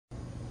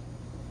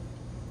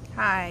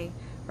Hi,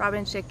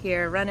 Robin Schick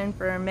here, running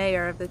for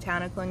mayor of the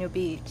town of Colonial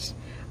Beach.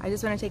 I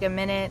just want to take a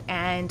minute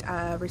and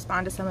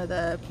respond to some of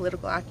the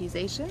political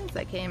accusations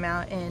that came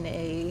out in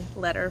a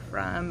letter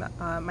from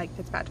Mike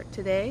Fitzpatrick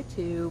today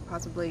to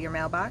possibly your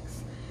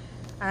mailbox.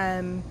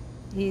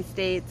 He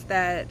states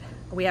that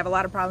we have a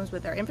lot of problems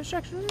with our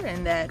infrastructure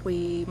and that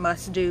we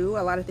must do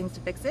a lot of things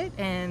to fix it,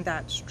 and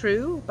that's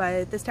true,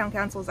 but this town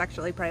council has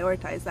actually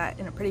prioritized that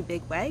in a pretty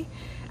big way,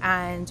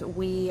 and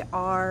we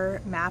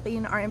are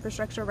mapping our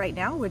infrastructure right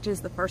now, which is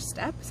the first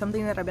step,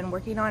 something that I've been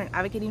working on and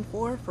advocating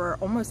for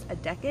almost a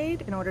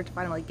decade in order to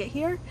finally get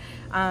here.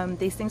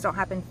 These things don't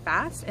happen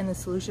fast and the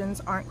solutions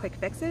aren't quick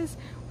fixes.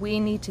 We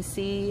need to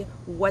see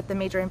what the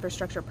major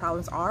infrastructure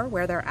problems are,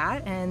 where they're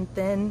at, and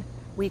then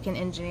we can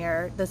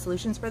engineer the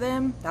solutions for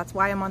them. That's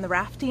why I'm on the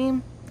RAFT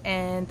team,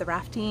 and the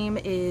RAFT team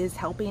is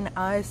helping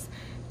us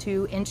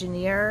to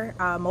engineer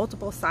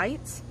multiple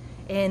sites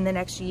in the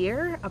next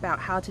year about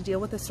how to deal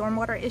with the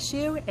stormwater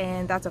issue,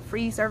 and that's a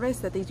free service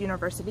that these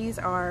universities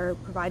are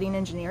providing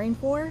engineering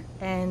for,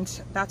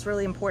 and that's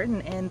really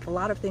important, and a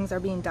lot of things are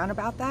being done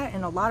about that,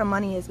 and a lot of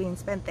money is being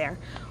spent there.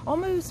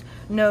 Almost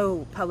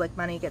no public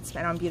money gets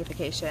spent on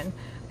beautification,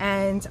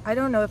 and I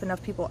don't know if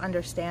enough people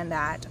understand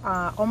that.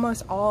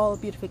 Almost all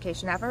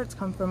beautification efforts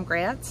come from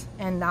grants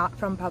and not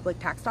from public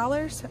tax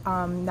dollars,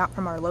 not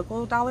from our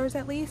local dollars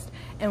at least,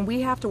 and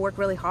we have to work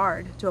really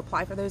hard to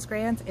apply for those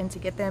grants and to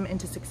get them and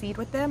to succeed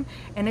with them,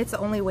 and it's the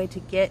only way to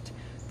get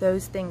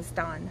those things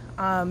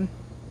done.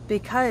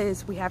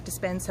 Because we have to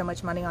spend so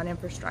much money on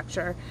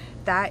infrastructure.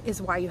 That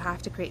is why you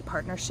have to create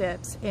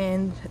partnerships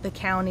in the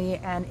county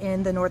and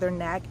in the Northern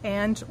Neck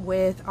and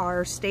with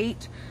our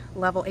state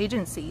level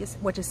agencies,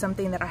 which is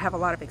something that I have a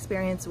lot of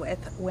experience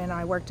with when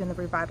I worked in the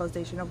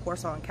revitalization of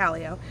Warsaw and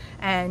Callio,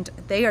 and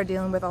they are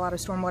dealing with a lot of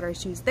stormwater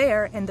issues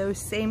there, and those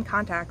same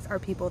contacts are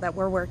people that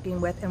we're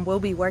working with and will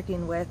be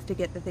working with to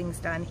get the things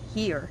done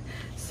here.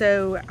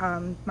 So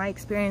my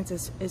experience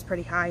is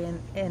pretty high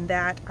in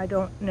that. I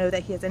don't know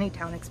that he has any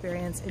town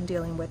experience in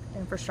dealing with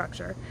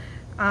infrastructure.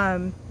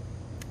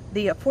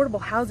 The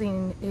affordable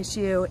housing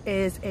issue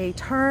is a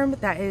term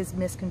that is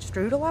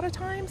misconstrued a lot of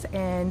times,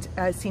 and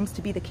seems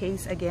to be the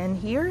case again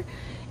here.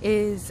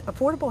 Is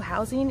affordable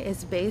housing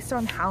is based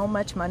on how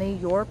much money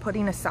you're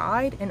putting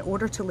aside in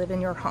order to live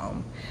in your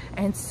home.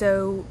 And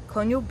so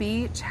Colonial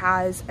Beach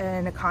has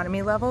an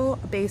economy level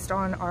based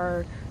on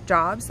our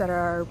jobs that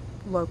are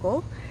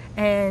local,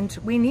 and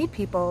we need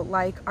people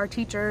like our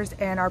teachers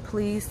and our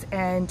police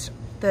and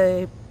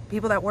the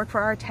people that work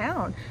for our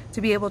town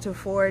to be able to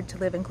afford to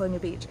live in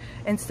Colonial Beach.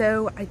 And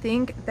so I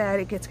think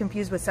that it gets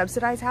confused with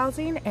subsidized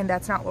housing, and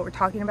that's not what we're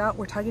talking about.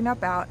 We're talking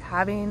about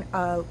having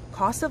a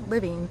cost of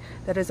living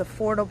that is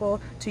affordable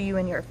to you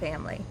and your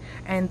family.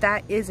 And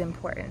that is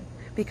important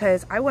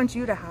because I want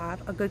you to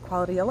have a good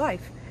quality of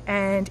life.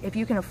 And if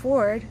you can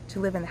afford to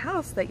live in the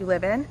house that you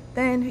live in,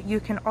 then you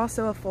can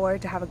also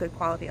afford to have a good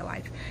quality of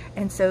life.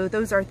 And so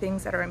those are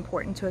things that are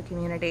important to a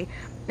community.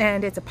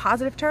 And it's a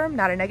positive term,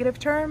 not a negative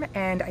term.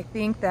 And I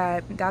think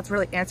that that's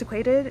really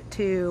antiquated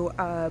to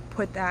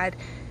put that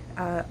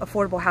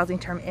affordable housing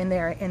term in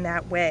there in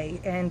that way,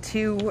 and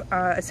to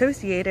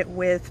associate it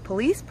with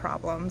police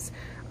problems.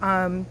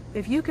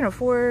 If you can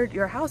afford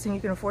your house and you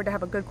can afford to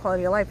have a good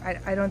quality of life,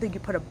 I don't think you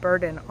put a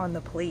burden on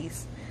the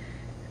police.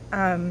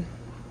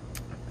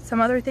 Some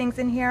other things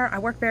in here, I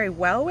work very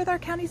well with our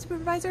county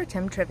supervisor.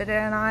 Tim Trivet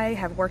and I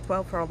have worked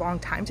well for a long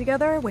time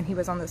together. When he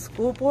was on the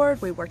school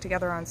board, we worked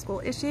together on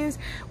school issues.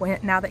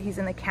 Now that he's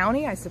in the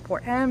county, I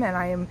support him, and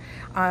I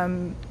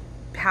am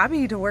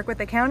happy to work with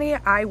the county.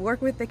 I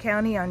work with the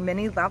county on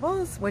many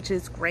levels, which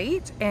is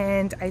great,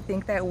 and I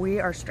think that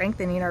we are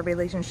strengthening our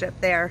relationship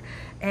there,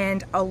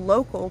 and a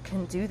local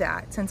can do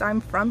that. Since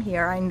I'm from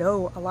here, I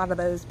know a lot of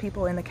those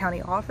people in the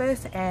county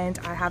office, and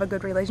I have a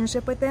good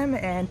relationship with them,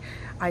 and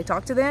I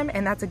talk to them,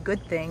 and that's a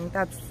good thing.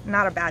 That's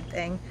not a bad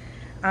thing.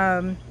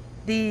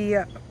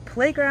 The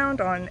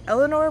playground on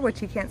Eleanor,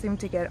 which you can't seem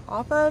to get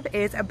off of,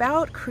 is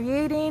about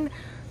creating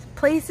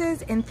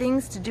places and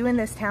things to do in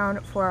this town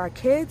for our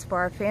kids, for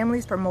our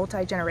families, for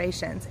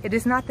multi-generations. It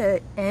is not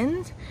the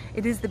end,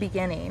 it is the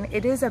beginning.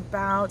 It is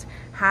about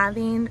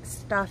having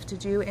stuff to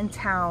do in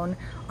town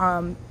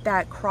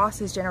that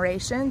crosses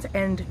generations,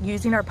 and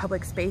using our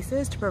public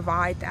spaces to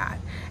provide that.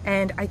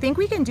 And I think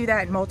we can do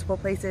that in multiple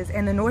places,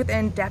 and the North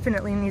End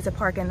definitely needs a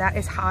park, and that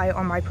is high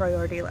on my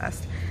priority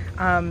list.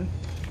 I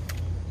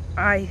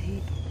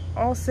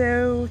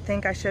also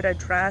think I should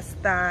address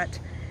that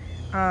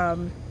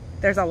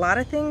there's a lot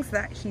of things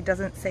that he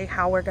doesn't say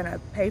how we're going to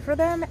pay for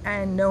them,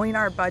 and knowing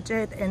our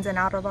budget, the ins and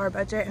out of our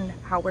budget, and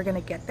how we're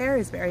going to get there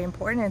is very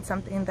important, and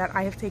something that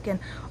I have taken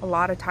a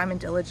lot of time and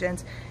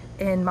diligence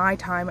in my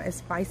time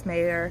as vice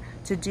mayor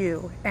to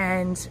do,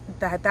 and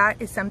that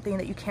is something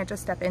that you can't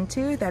just step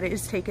into, that it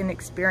has taken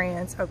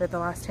experience over the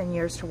last 10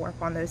 years to work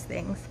on those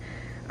things.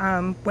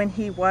 When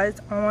he was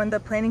on the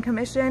planning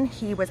commission,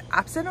 he was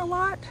absent a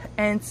lot,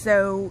 and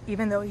so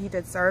even though he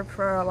did serve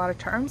for a lot of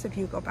terms, if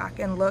you go back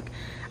and look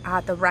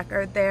at the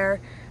record there,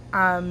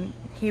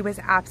 he was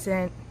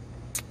absent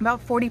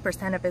about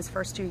 40% of his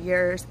first 2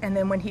 years, and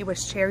then when he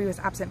was chair, he was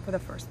absent for the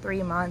first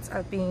 3 months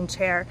of being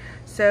chair.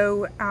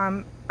 So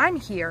I'm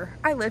here,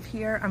 I live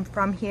here, I'm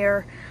from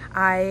here,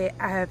 I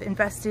have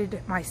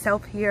invested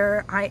myself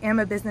here, I am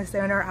a business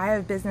owner, I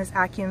have business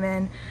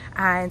acumen,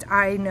 and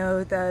I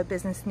know the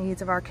business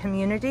needs of our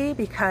community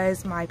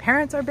because my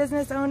parents are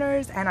business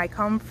owners and I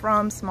come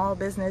from small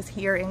business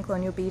here in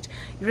Colonial Beach.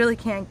 You really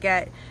can't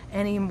get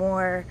any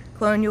more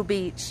Colonial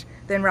Beach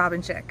than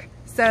Robin Chick.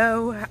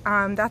 So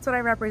that's what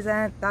I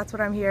represent, that's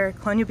what I'm here,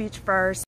 Colonial Beach first.